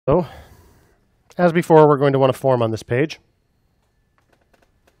So, as before, we're going to want a form on this page.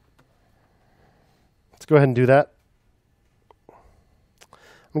 Let's go ahead and do that.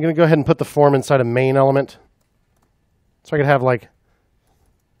 I'm going to go ahead and put the form inside a main element. So I could have like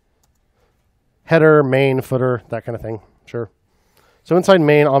header, main, footer, that kind of thing. Sure. So inside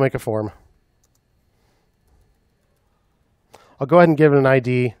main, I'll make a form. I'll go ahead and give it an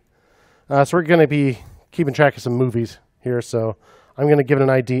ID. So we're going to be keeping track of some movies here. So I'm going to give it an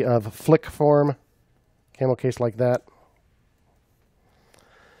ID of flick form, camel case like that.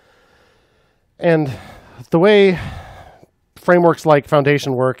 And the way frameworks like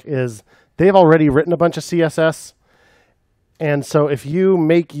Foundation work is they've already written a bunch of CSS. And so if you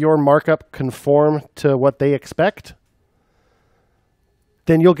make your markup conform to what they expect,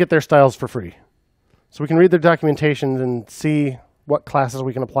 then you'll get their styles for free. So we can read their documentation and see what classes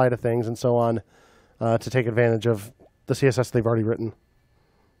we can apply to things and so on to take advantage of the CSS they've already written.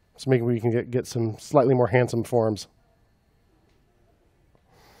 So maybe we can get some slightly more handsome forms.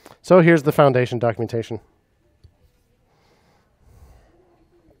 So here's the Foundation documentation.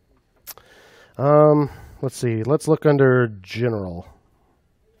 Let's see. Let's look under General.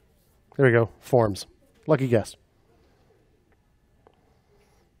 There we go. Forms. Lucky guess.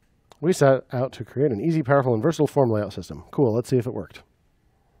 We set out to create an easy, powerful, and versatile form layout system. Cool. Let's see if it worked.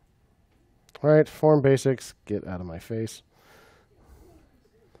 All right. Form basics. Get out of my face.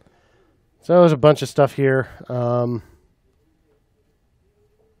 So there's a bunch of stuff here.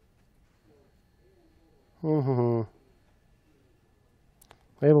 Label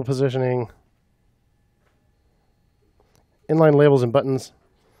positioning. Inline labels and buttons.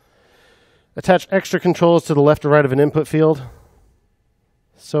 Attach extra controls to the left or right of an input field.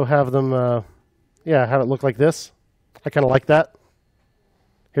 So have them, have it look like this. I kind of like that.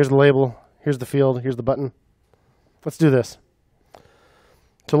 Here's the label. Here's the field. Here's the button. Let's do this.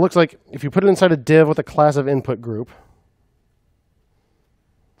 So it looks like if you put it inside a div with a class of input group,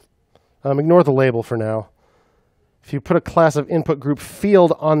 ignore the label for now. If you put a class of input group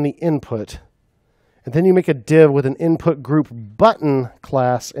field on the input, and then you make a div with an input group button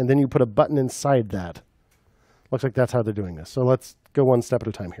class, and then you put a button inside that. Looks like that's how they're doing this. So let's go one step at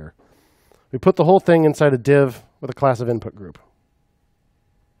a time here. We put the whole thing inside a div with a class of input group.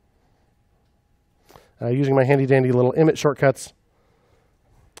 Using my handy dandy little Emmet shortcuts,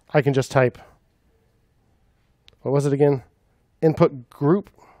 I can just type, what was it again? Input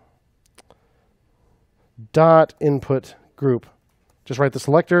group dot input group. Just write the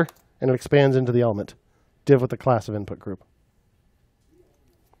selector, and it expands into the element. Div with the class of input group.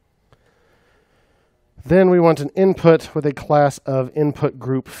 Then we want an input with a class of input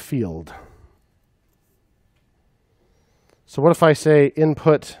group field. So what if I say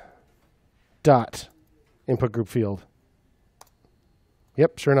input dot input group field?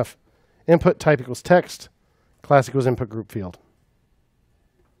 Yep, sure enough. Input type equals text, class equals input group field.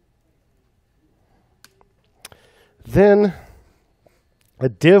 Then a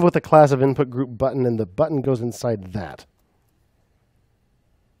div with a class of input group button, and the button goes inside that.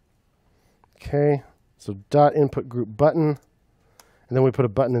 Okay, so dot input group button, and then we put a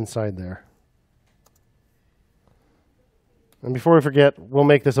button inside there. And before we forget, we'll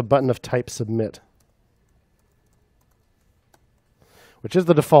make this a button of type submit, which is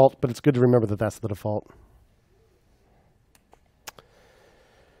the default, but it's good to remember that that's the default.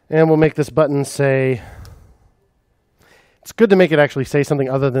 And we'll make this button say, it's good to make it actually say something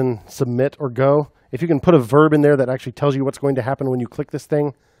other than submit or go. If you can put a verb in there that actually tells you what's going to happen when you click this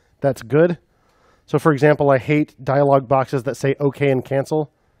thing, that's good. So for example, I hate dialog boxes that say OK and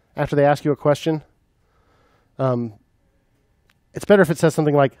cancel after they ask you a question. It's better if it says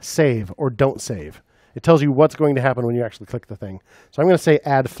something like save or don't save. It tells you what's going to happen when you actually click the thing. So I'm going to say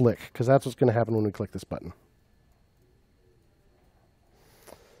add flick, because that's what's going to happen when we click this button.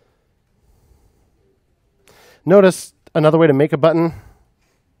 Notice another way to make a button.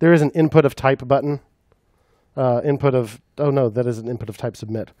 There is an input of type button. Oh no, that is an input of type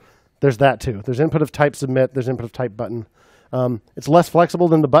submit. There's that too. There's input of type submit. There's input of type button. It's less flexible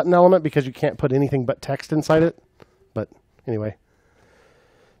than the button element because you can't put anything but text inside it. But anyway.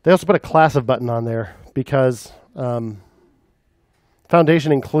 They also put a class of button on there because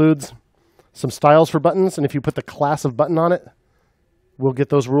Foundation includes some styles for buttons. And if you put the class of button on it, we'll get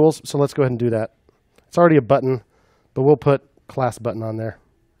those rules. So let's go ahead and do that. It's already a button, but we'll put class button on there.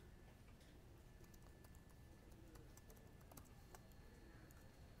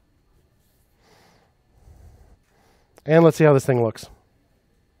 And let's see how this thing looks.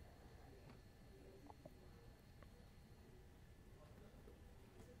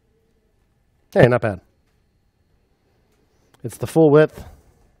 Hey, not bad. It's the full width.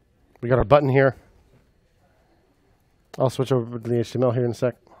 We got our button here. I'll switch over to the HTML here in a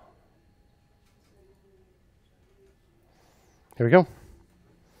sec. Here we go.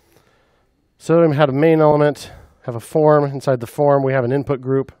 So we have a main element, have a form. Inside the form, we have an input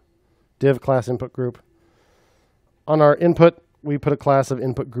group, div class input group. On our input, we put a class of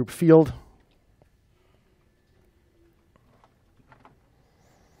input group field.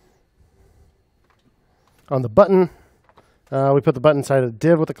 On the button, we put the button inside a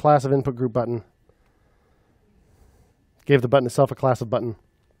div with a class of input group button. Gave the button itself a class of button.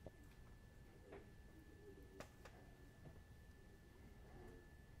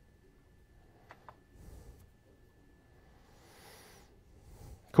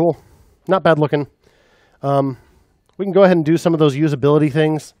 Cool. Not bad looking. We can go ahead and do some of those usability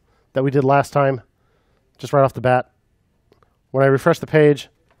things that we did last time, just right off the bat. When I refresh the page,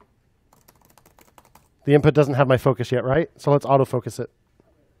 the input doesn't have my focus yet, right? So let's autofocus it.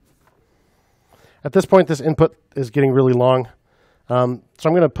 At this point, this input is getting really long. So I'm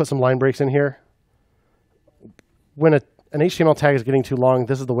going to put some line breaks in here. When an HTML tag is getting too long,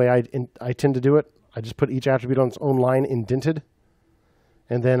 this is the way I tend to do it. I just put each attribute on its own line indented.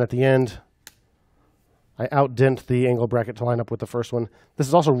 And then at the end, I outdent the angle bracket to line up with the first one. This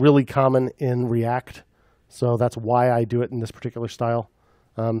is also really common in React. So that's why I do it in this particular style.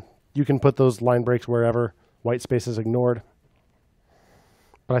 You can put those line breaks wherever. White space is ignored.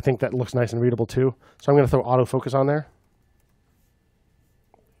 But I think that looks nice and readable too. So I'm going to throw autofocus on there.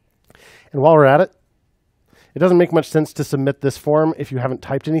 And while we're at it, it doesn't make much sense to submit this form if you haven't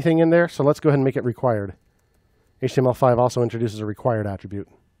typed anything in there. So let's go ahead and make it required. HTML5 also introduces a required attribute.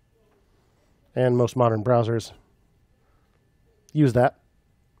 And most modern browsers use that.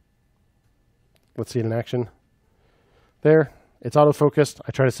 Let's see it in action. There, it's autofocused.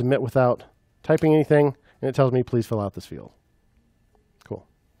 I try to submit without typing anything, and it tells me, please fill out this field. Cool.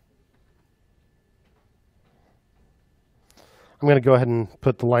 I'm going to go ahead and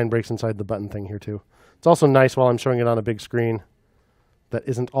put the line breaks inside the button thing here too. It's also nice while I'm showing it on a big screen that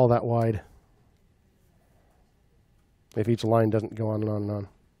isn't all that wide, if each line doesn't go on and on and on.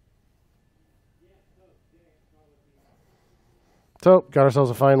 So, got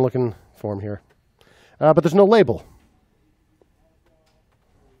ourselves a fine looking form here. But there's no label.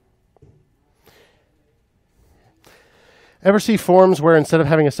 Ever see forms where instead of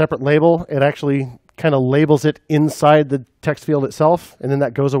having a separate label, it actually kind of labels it inside the text field itself, and then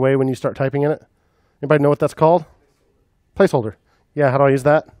that goes away when you start typing in it? Anybody know what that's called? Placeholder. Yeah, how do I use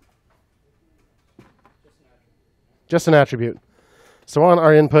that? Just an attribute. So on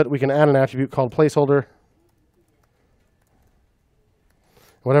our input, we can add an attribute called placeholder.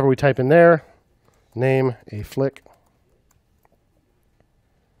 Whatever we type in there, name a flick.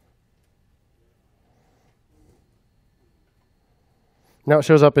 Now it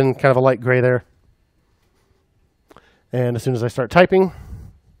shows up in kind of a light gray there. And as soon as I start typing,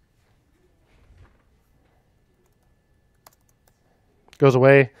 it goes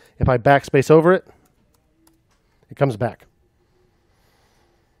away. If I backspace over it, it comes back.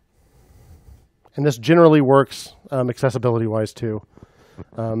 And this generally works accessibility-wise too.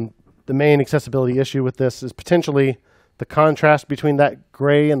 The main accessibility issue with this is potentially the contrast between that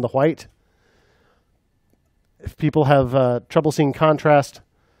gray and the white. If people have trouble seeing contrast,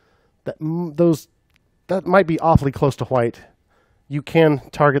 that might be awfully close to white. You can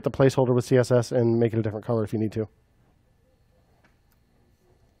target the placeholder with CSS and make it a different color if you need to.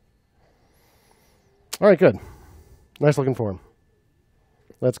 All right, good. Nice looking form.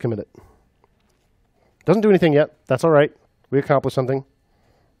 Let's commit it. Doesn't do anything yet. That's all right. We accomplished something.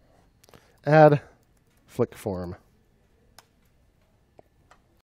 Add flick form.